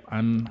ahead. Yep,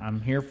 I'm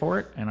here for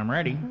it, and I'm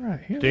ready. All right,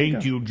 here we Thank go.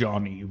 you,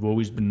 Johnny. You've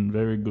always been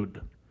very good.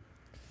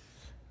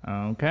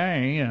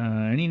 Okay,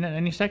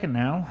 any second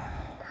now.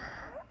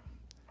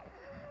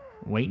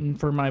 Waiting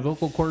for my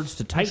vocal cords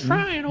to tighten.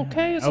 Trying,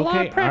 okay? It's a lot of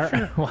all right.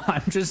 pressure. Well,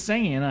 I'm just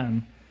saying,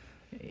 I'm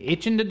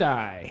itching to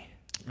die.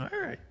 All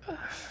right.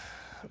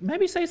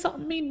 Maybe say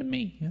something mean to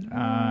me.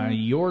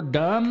 You're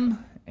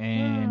dumb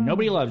and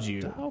nobody loves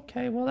you.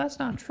 Okay, well that's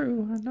not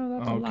true. I know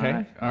that's a Okay,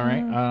 lie. all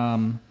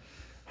right.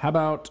 How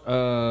about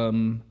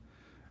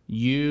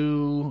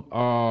you're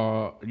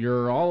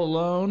all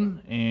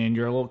alone and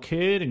you're a little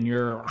kid and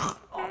you're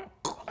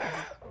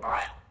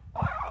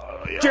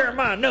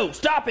Jeremiah, no,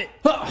 stop it!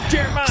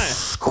 Jeremiah!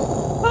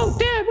 Oh,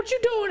 Dad, what you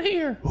doing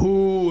here?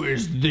 who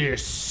is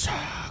this?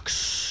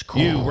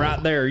 You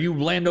right there, you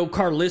Lando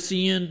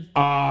Carlissian.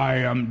 I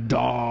am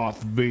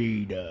Darth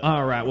Vader.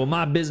 All right, well,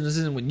 my business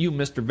isn't with you,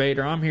 Mr.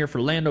 Vader. I'm here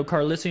for Lando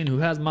Carlissian, who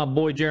has my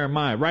boy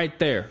Jeremiah right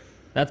there.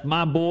 That's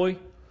my boy.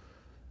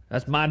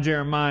 That's my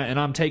Jeremiah, and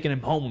I'm taking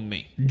him home with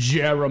me.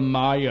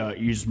 Jeremiah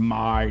is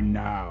mine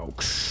now.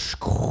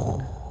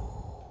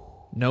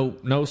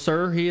 No,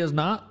 sir, he is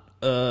not.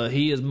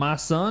 He is my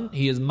son.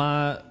 He is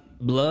my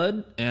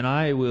blood, and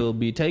I will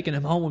be taking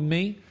him home with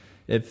me.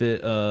 If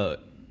it,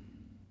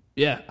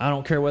 yeah, I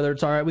don't care whether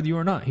it's all right with you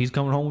or not. He's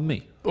coming home with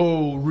me.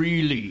 Oh,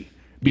 really?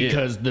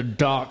 Because the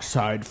dark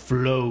side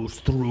flows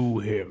through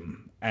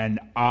him, and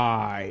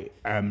I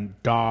am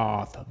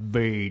Darth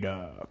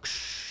Vader.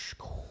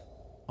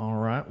 All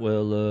right,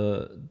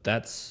 well,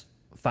 that's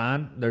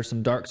fine. There's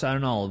some dark side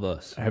in all of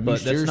us, Have but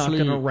you that's not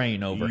seriously- going to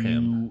reign over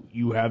him.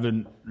 You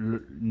haven't.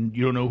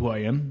 You don't know who I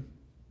am?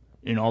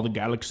 In all the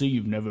galaxy,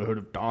 you've never heard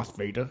of Darth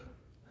Vader?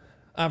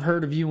 I've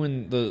heard of you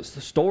in the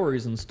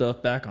stories and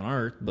stuff back on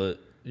Earth, but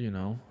you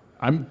know,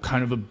 I'm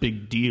kind of a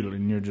big deal,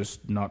 and you're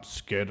just not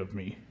scared of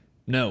me.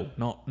 no,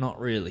 not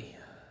really.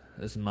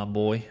 This is my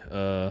boy.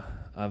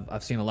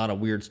 I've seen a lot of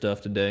weird stuff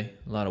today.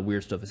 A lot of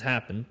weird stuff has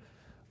happened,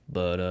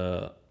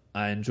 but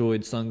I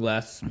enjoyed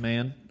Sunglasses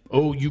Man.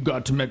 Oh, you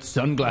got to met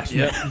Sunglasses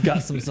Man. Yep,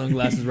 got some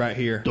sunglasses right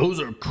here. Those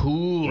are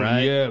cool.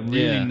 Right? Yeah,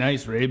 really Yeah.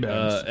 nice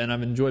Ray-Bans. And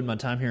I've enjoyed my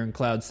time here in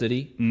Cloud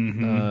City.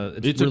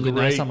 Mm-hmm. It's really a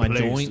nice great on my place.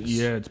 joints.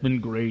 Yeah, it's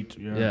been great.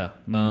 Yeah.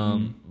 Yeah.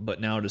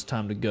 But now it is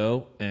time to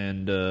go.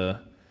 And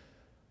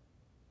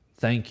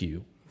thank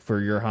you for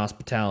your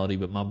hospitality.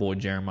 But my boy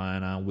Jeremiah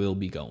and I will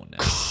be going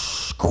now.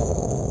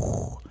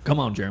 Come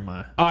on,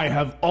 Jeremiah. I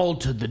have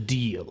altered the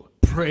deal.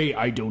 Pray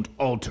I don't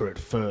alter it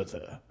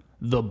further.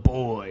 The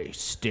boy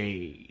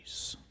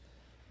stays.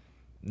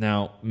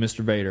 Now, Mr.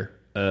 Vader,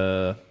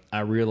 I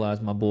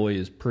realize my boy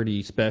is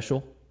pretty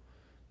special.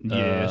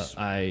 Yes.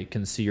 I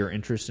can see your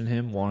interest in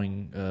him,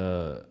 wanting.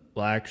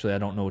 Well, actually, I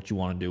don't know what you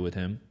want to do with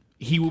him.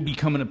 He will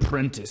become an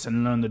apprentice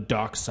and learn the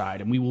dark side,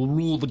 and we will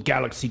rule the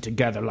galaxy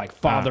together like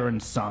father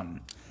and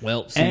son.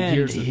 Well, see, And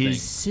here's the his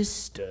thing.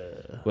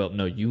 sister, Well,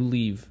 no, you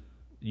leave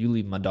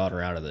my daughter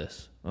out of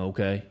this,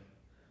 okay?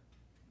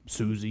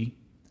 Susie.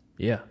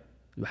 Yeah.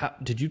 How,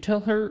 did you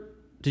tell her?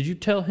 Did you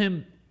tell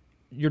him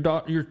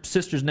your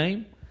sister's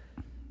name?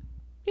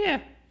 Yeah,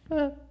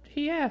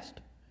 he asked,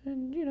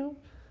 and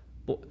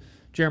Well,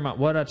 Jeremiah,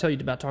 what did I tell you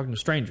about talking to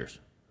strangers?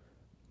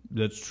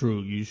 That's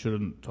true. You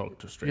shouldn't talk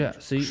to strangers.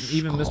 Yeah. See,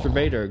 even Mr.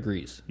 Vader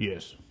agrees.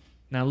 Yes.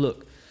 Now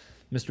look,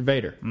 Mr.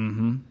 Vader.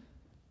 Mm-hmm.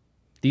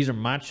 These are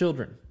my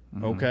children.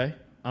 Okay.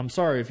 I'm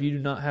sorry if you do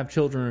not have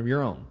children of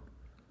your own.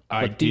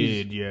 I But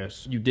these- did,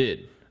 yes. You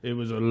did. It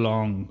was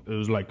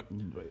like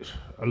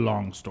a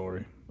long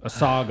story. A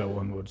saga,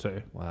 one would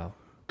say. Wow.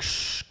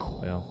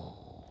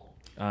 Well,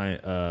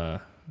 I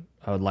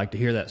would like to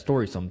hear that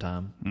story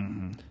sometime.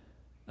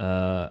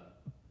 Mm-hmm.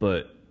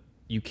 But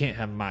you can't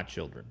have my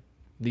children.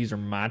 These are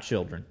my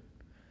children,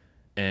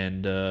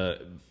 and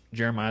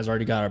Jeremiah's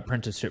already got an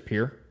apprenticeship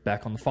here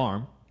back on the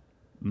farm,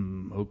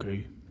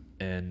 Okay.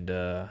 and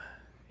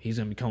he's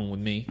gonna be coming with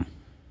me.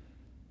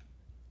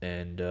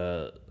 And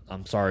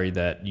I'm sorry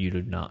that you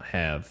do not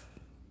have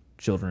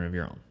children of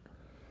your own,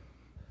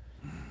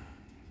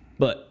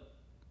 but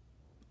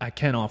I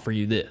can offer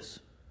you this.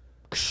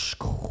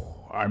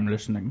 I'm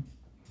listening.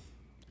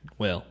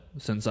 Well,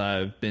 since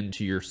I've been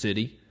to your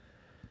city,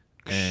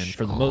 and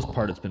for the most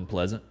part it's been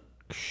pleasant,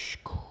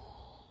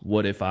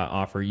 what if I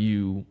offer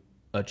you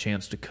a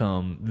chance to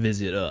come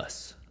visit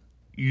us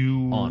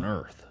on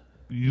Earth?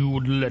 You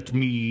would let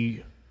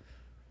me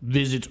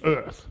visit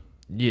Earth?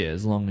 Yeah,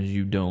 as long as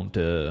you don't,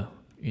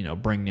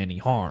 bring any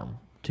harm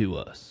to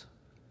us.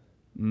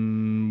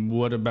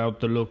 What about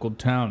the local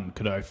town?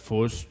 Could I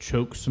force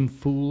choke some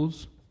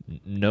fools?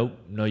 Nope,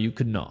 no, you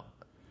could not.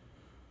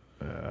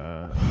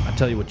 I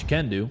tell you what you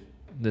can do.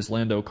 This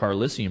Lando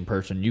Carlissian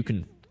person, you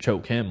can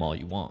choke him all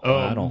you want.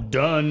 I don't.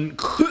 Done.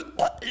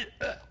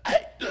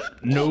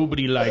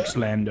 Nobody likes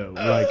Lando.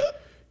 Like,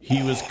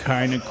 he was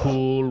kind of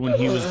cool when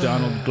he was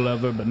Donald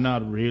Glover, but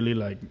not really.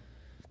 Like,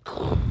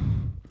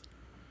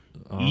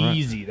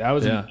 easy. That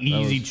was Yeah, an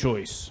easy that was-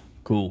 choice.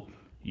 Cool.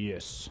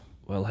 Yes.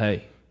 Well,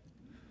 hey,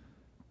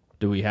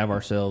 do we have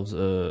ourselves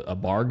a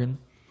bargain?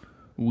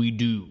 We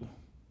do.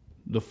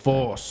 The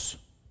Force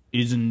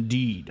is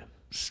indeed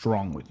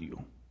strong with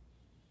you.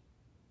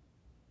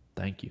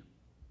 Thank you.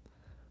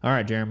 All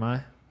right,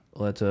 Jeremiah.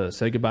 Let's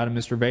say goodbye to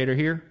Mr. Vader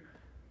here.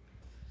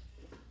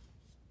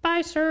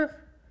 bye, sir.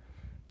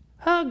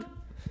 Hug.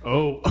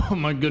 Oh, oh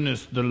my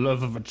goodness, the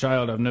love of a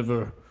child I've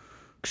never...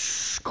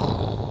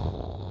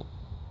 All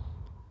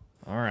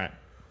right.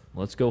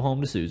 Let's go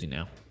home to Susie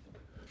now.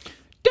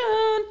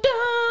 Dun,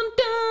 dun,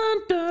 dun,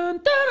 dun,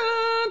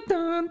 dun, dun,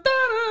 dun,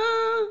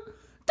 dun,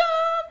 dun,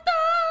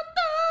 dun,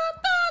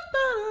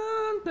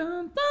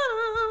 dun,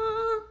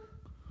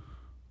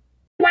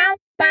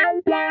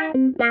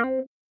 dun,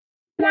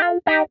 dun,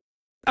 dun.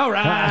 All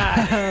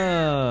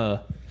right.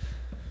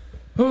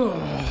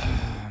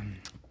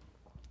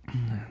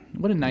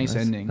 What a nice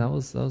ending. That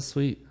was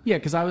sweet. Yeah,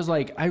 because I was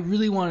like, I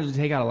really wanted to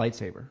take out a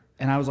lightsaber.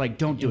 And I was like,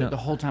 don't do You it. know- The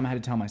whole time I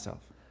had to tell myself.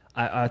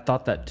 I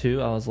thought that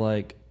too. I was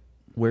like,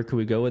 where could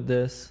we go with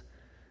this?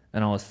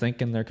 And I was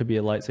thinking there could be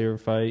a lightsaber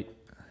fight.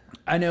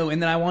 I know,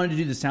 and then I wanted to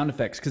do the sound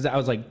effects because I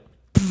was like,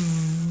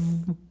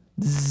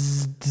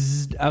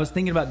 I was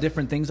thinking about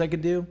different things I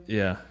could do,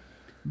 Yeah.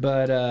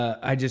 but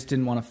I just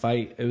didn't want to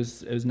fight. It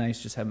was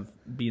nice just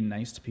being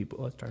nice to people.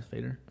 Oh, it's Darth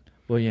Vader.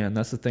 Well, yeah, and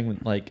that's the thing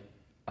with, like,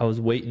 I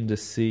was waiting to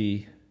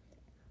see,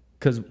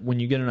 because when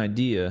you get an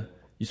idea,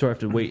 you sort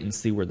of have to wait and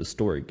see where the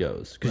story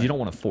goes, because you don't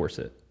want to force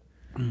it.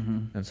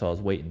 Mm-hmm. And so I was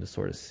waiting to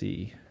sort of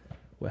see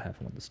what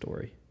happened with the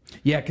story.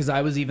 Yeah, because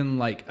I was even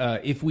like,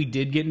 if we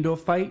did get into a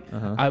fight,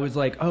 I was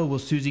like, oh, well,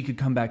 Susie could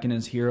come back in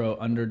as hero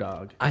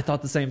underdog. I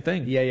thought the same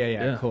thing.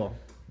 Yeah. Cool.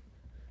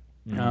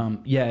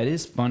 Yeah, it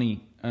is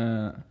funny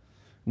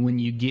when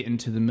you get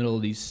into the middle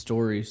of these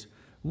stories.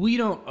 We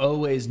don't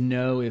always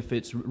know if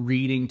it's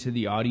reading to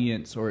the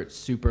audience or it's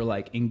super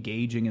like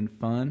engaging and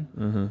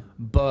fun.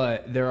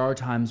 But there are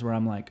times where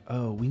I'm like,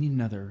 oh, we need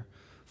another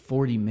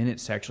 40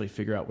 minutes to actually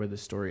figure out where the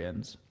story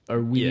ends. Or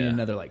we need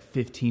another like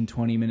 15,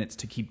 20 minutes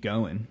to keep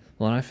going.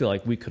 Well, and I feel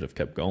like we could have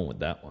kept going with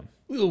that one.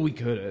 Well, we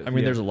could have. I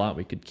mean, there's a lot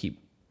we could keep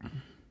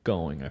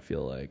going, I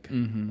feel like.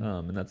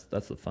 And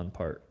that's the fun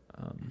part.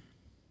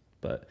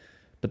 But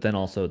then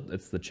also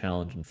it's the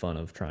challenge and fun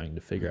of trying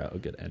to figure out a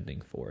good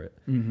ending for it.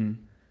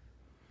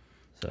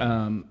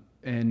 So.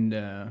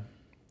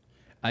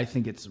 I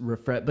think it's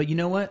But you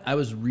know what? I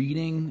was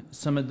reading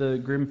some of the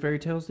Grimm fairy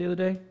tales the other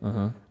day.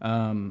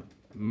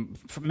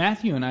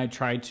 Matthew and I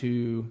tried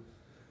to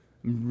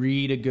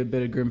read a good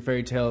bit of Grimm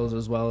fairy tales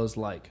as well as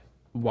like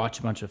watch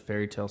a bunch of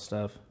fairy tale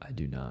stuff. I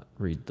do not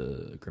read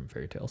the Grimm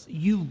fairy tales.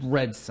 You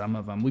read some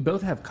of them. We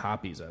both have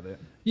copies of it.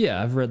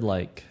 Yeah, I've read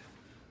like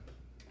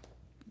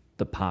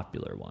the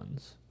popular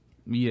ones.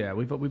 Yeah,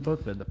 we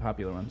both did the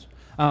popular ones.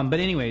 But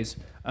anyways,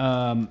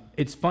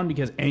 it's fun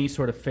because any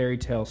sort of fairy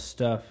tale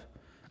stuff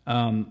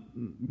kind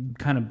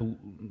of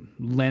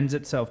lends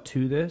itself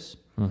to this.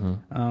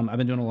 I've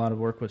been doing a lot of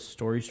work with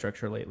story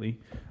structure lately.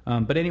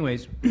 But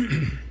anyways,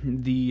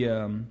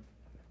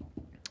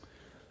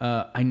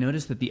 I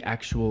noticed that the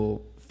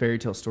actual fairy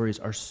tale stories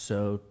are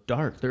so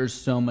dark. There's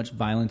so much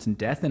violence and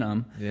death in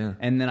them. Yeah.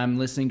 And then I'm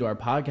listening to our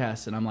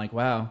podcast and I'm like,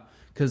 wow.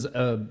 Because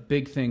a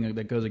big thing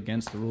that goes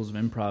against the rules of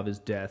improv is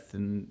death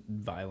and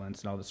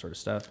violence and all this sort of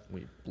stuff.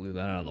 We blew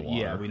that out of the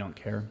water. Yeah, we don't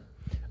care.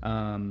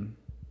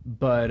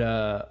 But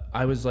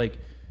I was like,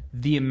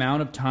 the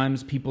amount of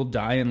times people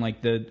die and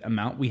like the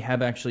amount we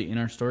have actually in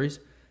our stories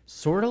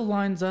sort of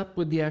lines up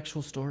with the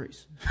actual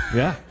stories.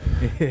 Yeah.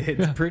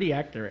 It's pretty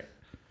accurate.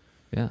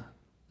 Yeah.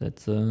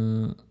 That's,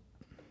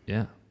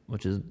 yeah,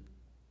 which is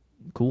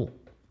cool.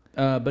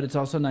 But it's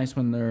also nice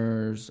when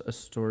there's a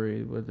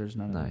story where there's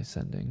not Nice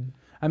ending.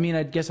 I mean,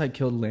 I guess I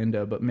killed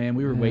Lando, but man,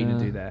 we were waiting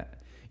to do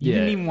that. You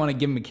didn't even want to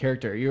give him a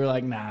character. You were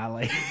like, nah,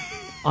 like.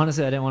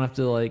 Honestly, I didn't want to have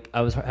to, like, I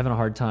was having a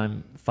hard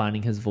time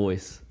finding his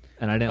voice,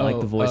 and I didn't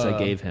like the voice I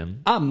gave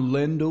him. I'm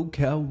Lando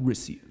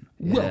Calrissian.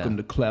 Yeah. Welcome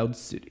to Cloud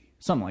City.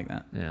 Something like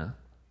that. Yeah.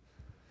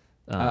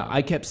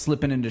 I kept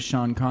slipping into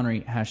Sean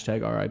Connery. #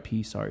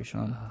 RIP. Sorry,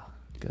 Sean.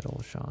 Good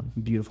old Sean.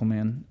 Beautiful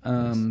man.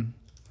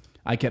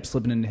 I kept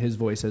slipping into his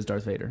voice as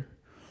Darth Vader.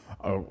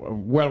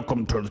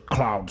 Welcome to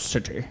Cloud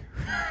City.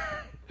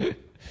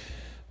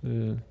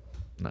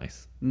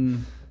 Nice.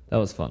 That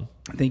was fun.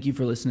 Thank you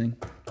for listening.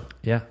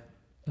 Yeah.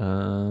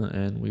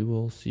 And we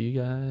will see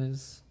you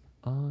guys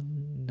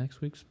on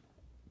next week's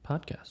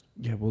podcast.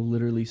 Yeah, we'll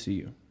literally see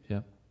you.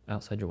 Yep.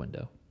 Outside your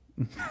window.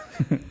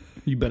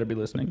 You better be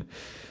listening.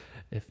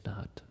 If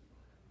not.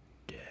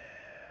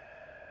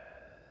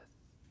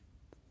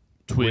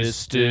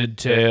 Twisted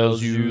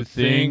Tales You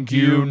Think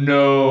You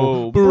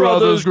Know.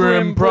 Brothers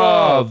Grimm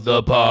Prov,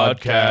 the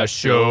podcast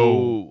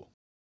show.